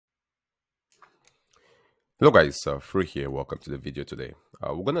Hello guys, Free here. Welcome to the video today.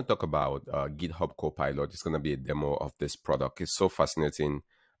 We're going to talk about GitHub Copilot. It's going to be a demo of this product. It's so fascinating.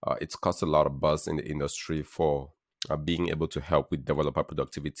 It's caused a lot of buzz in the industry for being able to help with developer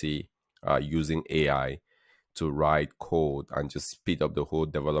productivity using AI to write code and just speed up the whole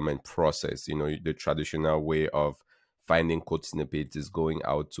development process. You know, the traditional way of finding code snippets is going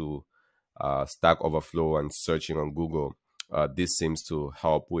out to Stack Overflow and searching on Google. This seems to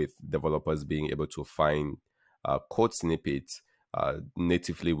help with developers being able to find code snippets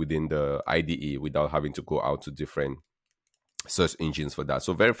natively within the IDE without having to go out to different search engines for that.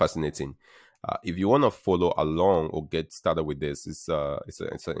 So very fascinating. If you want to follow along or get started with this, it's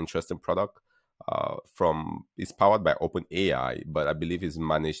an interesting product. It's powered by OpenAI, but I believe it's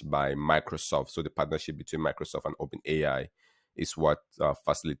managed by Microsoft. So the partnership between Microsoft and OpenAI is what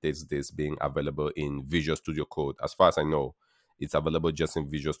facilitates this being available in Visual Studio Code. As far as I know, it's available just in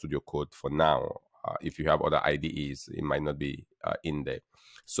Visual Studio Code for now. If you have other IDEs, it might not be in there.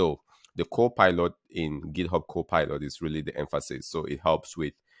 So the Copilot in GitHub Copilot is really the emphasis. So it helps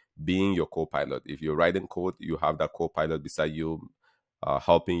with being your Copilot. If you're writing code, you have that Copilot beside you,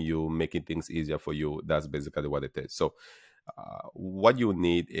 helping you, making things easier for you. That's basically what it is. So what you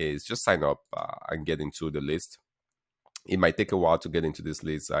need is just sign up and get into the list. It might take a while to get into this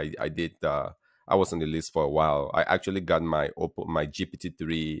list. I was on the list for a while. I actually got my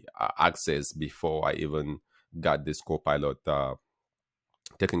GPT-3 access before I even got this Copilot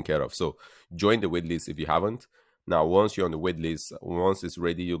taken care of. So join the waitlist if you haven't. Now, once you're on the waitlist, once it's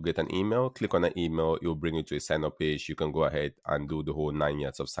ready, you'll get an email. Click on that email. It'll bring you to a sign-up page. You can go ahead and do the whole 9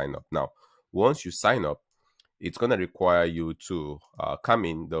 yards of sign-up. Now, once you sign up, it's going to require you to come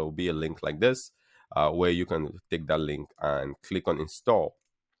in. There will be a link like this where you can take that link and click on install.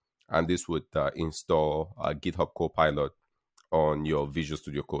 And this would install GitHub Copilot on your Visual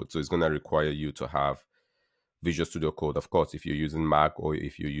Studio Code. So it's going to require you to have Visual Studio Code. Of course, if you're using Mac or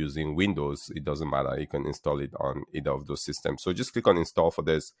if you're using Windows, it doesn't matter. You can install it on either of those systems. So just click on install for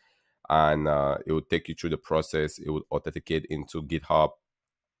this, and it will take you through the process. It will authenticate into GitHub,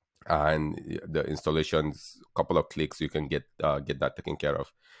 and the installations, a couple of clicks, you can get that taken care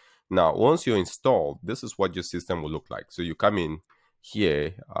of. Now, once you're installed, this is what your system will look like. So you come in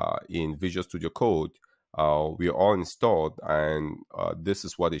here in Visual Studio Code. We're all installed, and this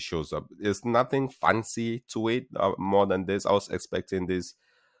is what it shows up. There's nothing fancy to it more than this. I was expecting this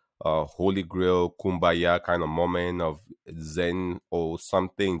holy grail kumbaya kind of moment of zen or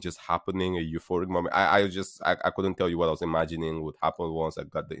something just happening, a euphoric moment. I couldn't tell you what I was imagining would happen once I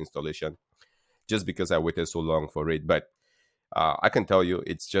got the installation, just because I waited so long for it. But I can tell you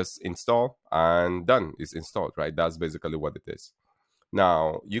it's just install and done. It's installed, right? That's basically what it is.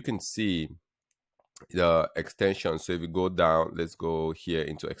 Now you can see the extensions. So if you go down, let's go here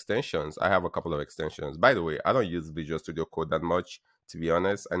into extensions. I have a couple of extensions. By the way, I don't use Visual Studio Code that much, to be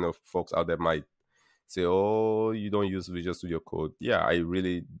honest. I know folks out there might say, oh, you don't use Visual Studio Code. Yeah, I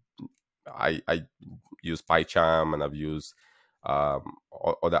use PyCharm, and I've used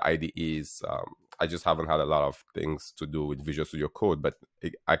other IDEs. I just haven't had a lot of things to do with Visual Studio Code, but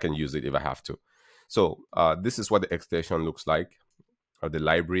I can use it if I have to. So this is what the extension looks like. The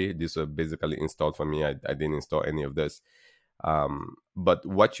library, these are basically installed for me. I didn't install any of this. But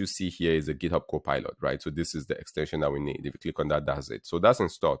what you see here is a GitHub Copilot, right? So this is the extension that we need. If you click on that, that's it. So that's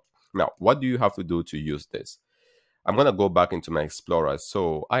installed. Now, what do you have to do to use this? I'm going to go back into my Explorer.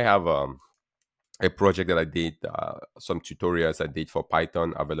 So I have a project that I did, some tutorials I did for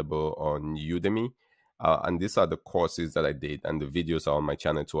Python available on Udemy. And these are the courses that I did, and the videos are on my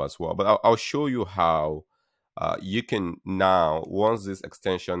channel too as well. But I'll show you how you can now, once this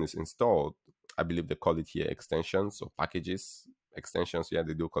extension is installed, I believe they call it here extensions or packages, extensions. Yeah,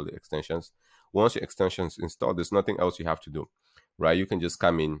 they do call it extensions. Once your extension is installed, there's nothing else you have to do, right? You can just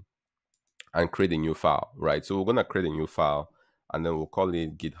come in and create a new file, right? So we're going to create a new file, and then we'll call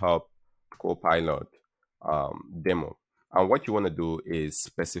it GitHub Copilot demo. And what you want to do is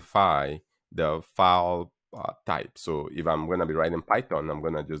specify the file type. So if I'm going to be writing Python, I'm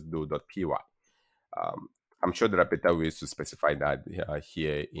going to just do .py. I'm sure there are better ways to specify that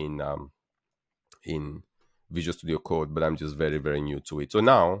here in Visual Studio Code, but I'm just very, very new to it. So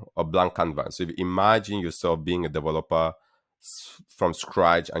now a blank canvas. So if you imagine yourself being a developer from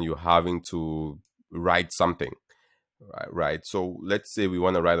scratch and you're having to write something, right? So let's say we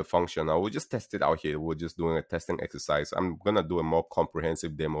want to write a function. Now we'll just test it out here. We're just doing a testing exercise. I'm going to do a more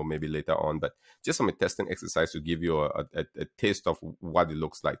comprehensive demo maybe later on, but just from a testing exercise to give you a taste of what it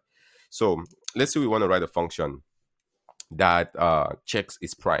looks like. So let's say we want to write a function that checks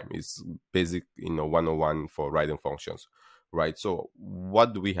its prime. It's basic, 101 for writing functions, right? So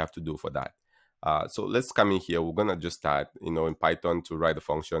what do we have to do for that? So let's come in here. We're gonna just start, in Python to write the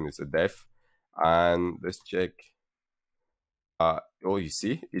function. It's a def, and let's check. Oh, you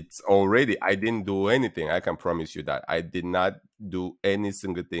see, it's already, I didn't do anything. I can promise you that I did not do any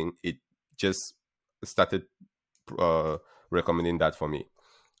single thing. It just started recommending that for me.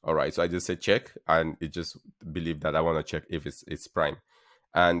 All right, so I just said check, and it just believed that I want to check if it's prime.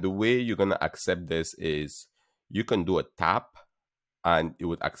 And the way you're gonna accept this is you can do a tap, and it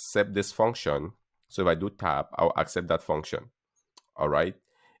would accept this function. So if I do tap, I'll accept that function. All right.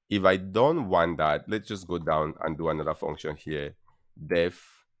 If I don't want that, let's just go down and do another function here.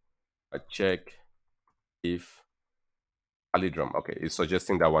 Def check if palindrome. Okay, it's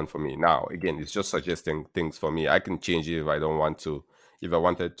suggesting that one for me. Now, again, it's just suggesting things for me. I can change it if I don't want to. If I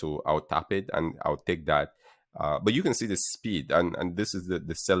wanted to, I'll tap it and I'll take that. But you can see the speed, and this is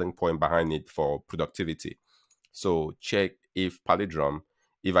the selling point behind it for productivity. So check if palindrome.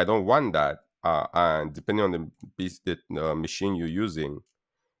 If I don't want that, and depending on the machine you're using,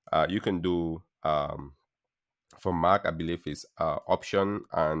 you can do for Mac, I believe is option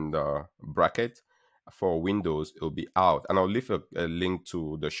and bracket. For Windows, it'll be out. And I'll leave a link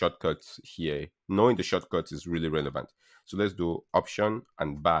to the shortcuts here. Knowing the shortcuts is really relevant. So let's do option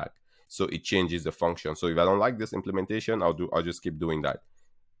and back. So it changes the function. So if I don't like this implementation, I'll just keep doing that.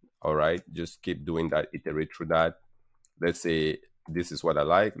 All right, just keep doing that, iterate through that. Let's say this is what I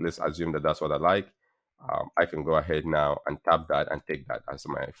like. Let's assume that that's what I like. I can go ahead now and tap that and take that as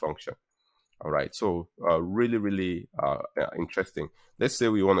my function. All right, so really, really interesting. Let's say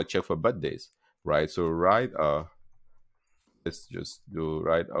we want to check for birthdays, right? So let's just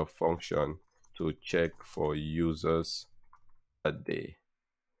write a function to check for users birthday.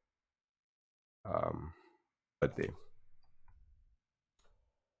 Birthday.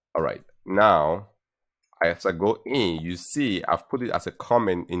 All right, now as I go in, you see I've put it as a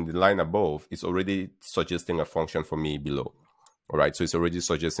comment in the line above. It's already suggesting a function for me below. All right, so it's already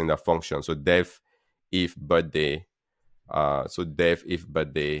suggesting that function. So def if birthday, so def if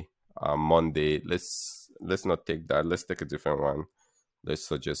birthday Monday. Let's not take that. Let's take a different one. Let's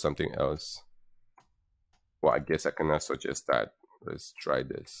suggest something else. Well, I guess I cannot suggest that. Let's try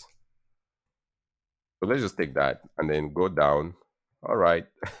this. So let's just take that and then go down. All right.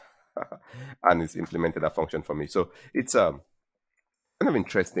 And it's implemented a function for me. So it's kind of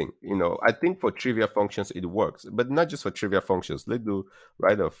interesting. I think for trivia functions it works, but not just for trivia functions. Let's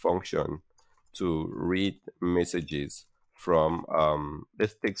write a function to read messages from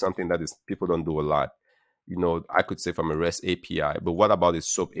let's take something that is people don't do a lot. I could say from a REST API, but what about a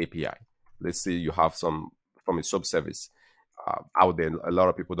SOAP API? Let's say you have some from a SOAP service out there. A lot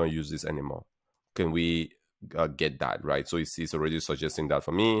of people don't use this anymore. Can we get that, right? So it's already suggesting that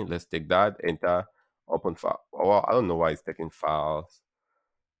for me. Let's take that, enter, open file. Well, I don't know why it's taking files.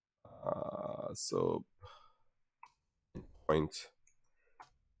 So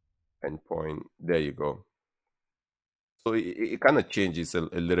endpoint, there you go. So it kind of changes a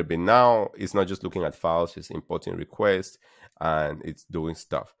little bit. Now it's not just looking at files, it's importing requests and it's doing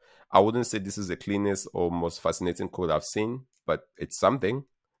stuff. I wouldn't say this is the cleanest or most fascinating code I've seen, but it's something,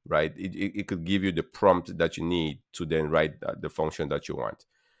 right? It could give you the prompt that you need to then write the function that you want.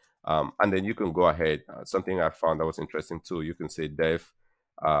 And then you can go ahead. Something I found that was interesting too, you can say def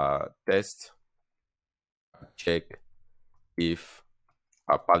test check if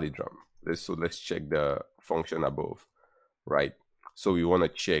a palindrome. Let's check the function above, right? So we want to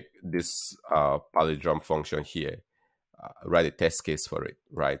check this palindrome function here, write a test case for it,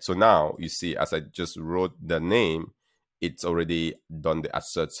 right? So now you see, as I just wrote the name, it's already done the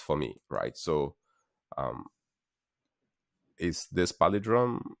asserts for me, right? So is this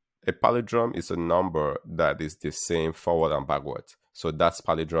palindrome? A palindrome is a number that is the same forward and backward. So that's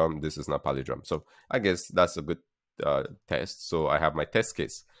palindrome, this is not palindrome. So I guess that's a good test. So I have my test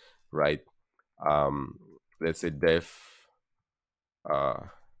case, right? Let's say def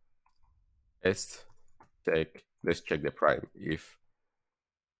test check. Let's check the prime if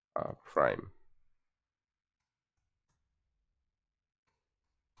prime.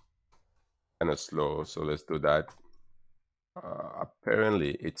 Kind of slow, so let's do that.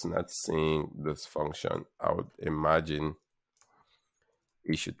 Apparently it's not seeing this function. I would imagine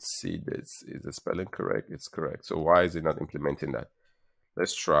it should see this. Is the spelling correct? It's correct. So why is it not implementing that?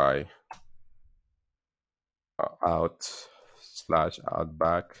 Let's try out/outback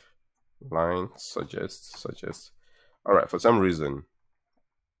line suggest. All right, for some reason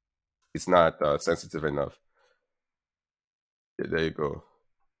it's not sensitive enough. There you go.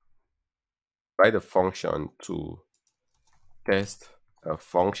 Write a function to test a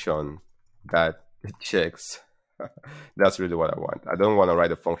function that checks That's really what I want. I don't want to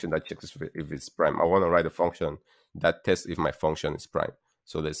write a function that checks if it's prime. I want to write a function that tests if my function is prime.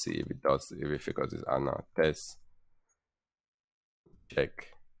 So let's see if it does, if it figures it out now. Test check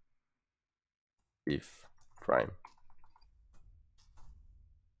if prime.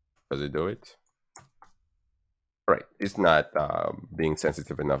 Does it do it? Right. It's not being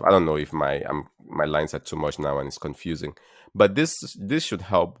sensitive enough. I don't know if my lines are too much now and it's confusing. But this should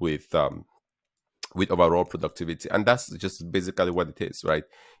help with overall productivity, and that's just basically what it is, right?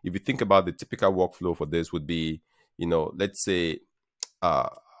 If you think about the typical workflow for this would be, let's say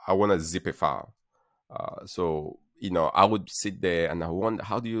I want to zip a file. So I would sit there and I wonder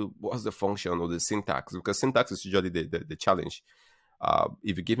what's the function or the syntax, because syntax is usually the challenge.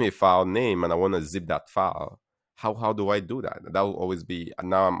 If you give me a file name and I want to zip that file, how do I do that? That will always be, and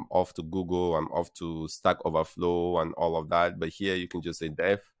now I'm off to Google, I'm off to Stack Overflow and all of that. But here you can just say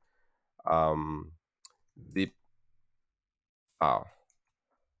def zip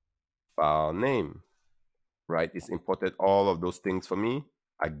file name, right? It's imported all of those things for me,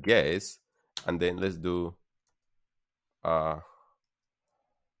 I guess. And then let's do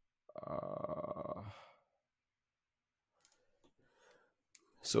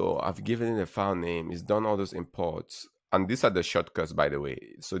so I've given it a file name, it's done all those imports, and these are the shortcuts, by the way.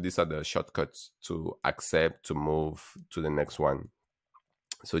 So these are the shortcuts to accept, to move to the next one.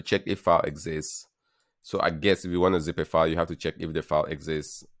 So check if file exists. So I guess if you want to zip a file, you have to check if the file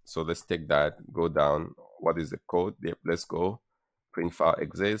exists. So let's take that, go down. What is the code? Yep, let's go. Print file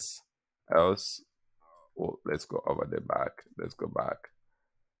exists. Else, oh, let's go over the back. Let's go back.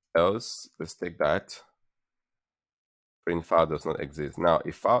 Else, let's take that. Print file does not exist. Now,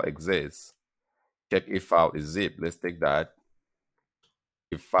 if file exists, check if file is zip. Let's take that.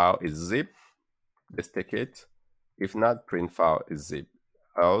 If file is zip, let's take it. If not, print file is zip.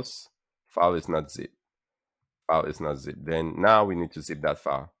 Else, file is not zip. File is not zip. Then now we need to zip that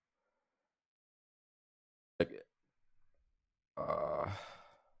file.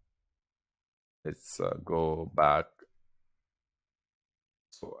 Let's go back.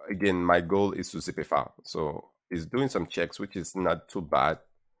 So again, my goal is to zip a file. So it's doing some checks, which is not too bad.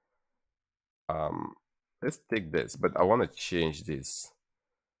 Let's take this, but I want to change this.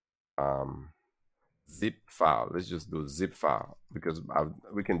 Zip file. Let's just do zip file, because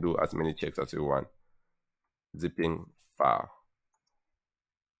we can do as many checks as we want. Zipping file.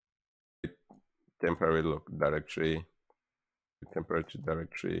 Temporary local directory. Temporary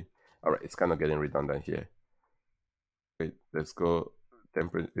directory. All right, it's kind of getting redundant here. Wait, let's go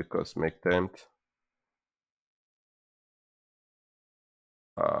temporary because make temp.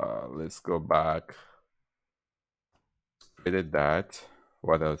 Let's go back. Created that.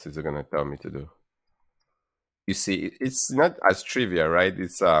 What else is it gonna tell me to do? You see, it's not as trivial, right?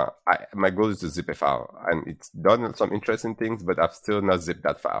 It's my goal is to zip a file, and it's done some interesting things, but I've still not zipped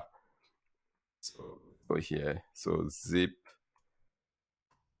that file. So go here. So zip.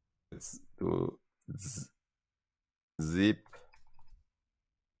 Let's do zip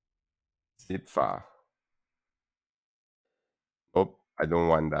file. Oh, I don't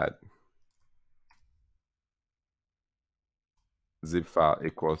want that. Zip file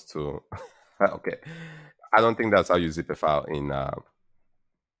equals to okay. I don't think that's how you zip a file in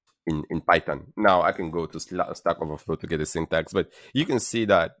Python. Now I can go to Stack Overflow to get the syntax, but you can see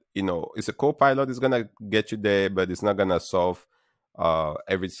that it's a Copilot. It's gonna get you there, but it's not gonna solve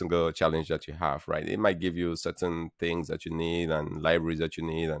every single challenge that you have, right? It might give you certain things that you need and libraries that you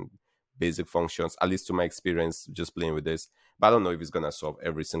need and basic functions, at least to my experience just playing with this. But I don't know if it's gonna solve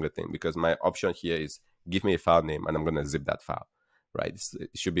every single thing, because my option here is give me a file name and I'm gonna zip that file, right? It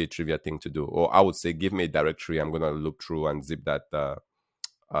should be a trivial thing to do. Or I would say give me a directory, I'm gonna look through and zip that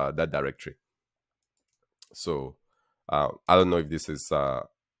that directory. So I don't know if this is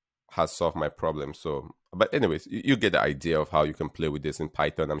has solved my problem. So, but anyways, you get the idea of how you can play with this in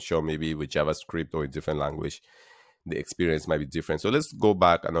Python. I'm sure maybe with JavaScript or a different language, the experience might be different. So let's go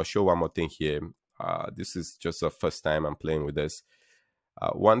back and I'll show one more thing here. This is just the first time I'm playing with this.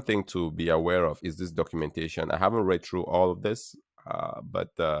 One thing to be aware of is this documentation. I haven't read through all of this,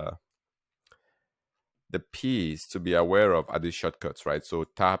 but the P's to be aware of are these shortcuts, right? So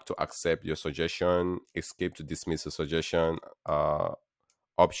tab to accept your suggestion, escape to dismiss a suggestion,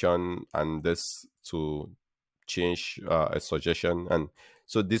 option, and this to change a suggestion. And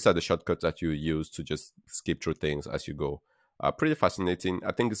so these are the shortcuts that you use to just skip through things as you go. Pretty fascinating.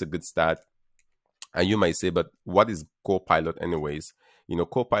 I think it's a good start. And you might say, but what is Copilot anyways?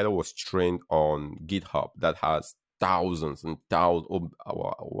 Copilot was trained on GitHub that has thousands and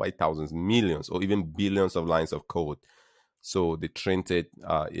thousands, millions, or even billions of lines of code. So they trained it.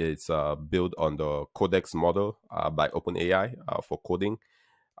 It's built on the Codex model by OpenAI for coding,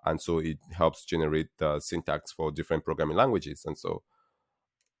 and so it helps generate syntax for different programming languages. And so,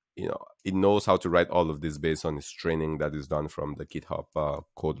 it knows how to write all of this based on its training that is done from the GitHub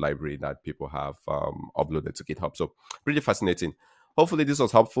code library that people have uploaded to GitHub. So pretty fascinating. Hopefully this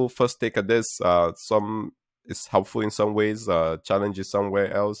was helpful. First take at this. Some is helpful in some ways, challenges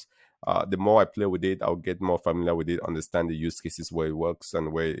somewhere else. The more I play with it, I'll get more familiar with it, understand the use cases where it works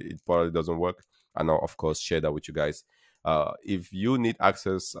and where it probably doesn't work. And I'll, of course, share that with you guys. If you need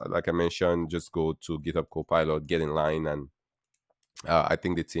access, like I mentioned, just go to GitHub Copilot, get in line, and I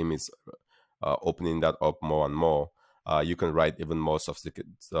think the team is opening that up more and more. You can write even more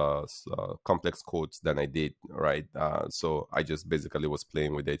sophisticated, complex codes than I did, right? So I just basically was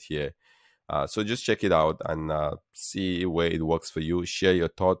playing with it here. So just check it out and see where it works for you. Share your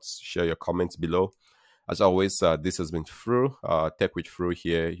thoughts, share your comments below. As always, this has been Fru, Tech with Fru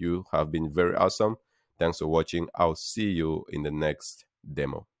here. You have been very awesome. Thanks for watching. I'll see you in the next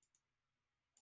demo.